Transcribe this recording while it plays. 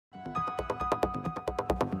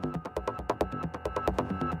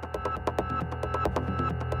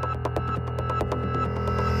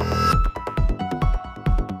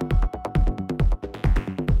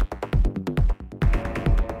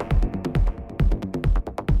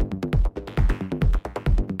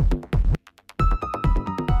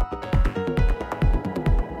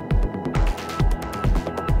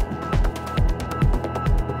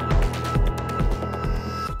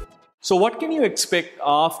So what can you expect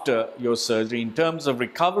after your surgery in terms of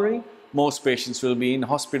recovery? Most patients will be in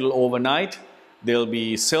hospital overnight. They'll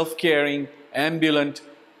be self-caring, ambulant,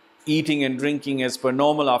 eating and drinking as per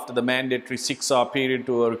normal after the mandatory 6-hour period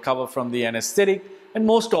to recover from the anesthetic, and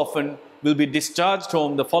most often will be discharged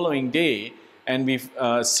home the following day and be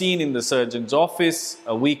seen in the surgeon's office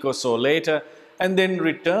a week or so later, and then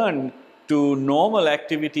return to normal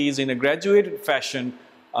activities in a graduated fashion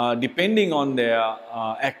depending on their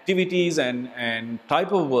activities and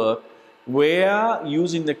type of work. Where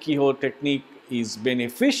using the keyhole technique is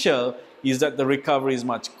beneficial is that the recovery is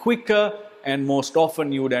much quicker, and most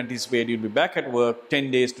often you would anticipate you'd be back at work 10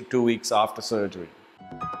 days to 2 weeks after surgery.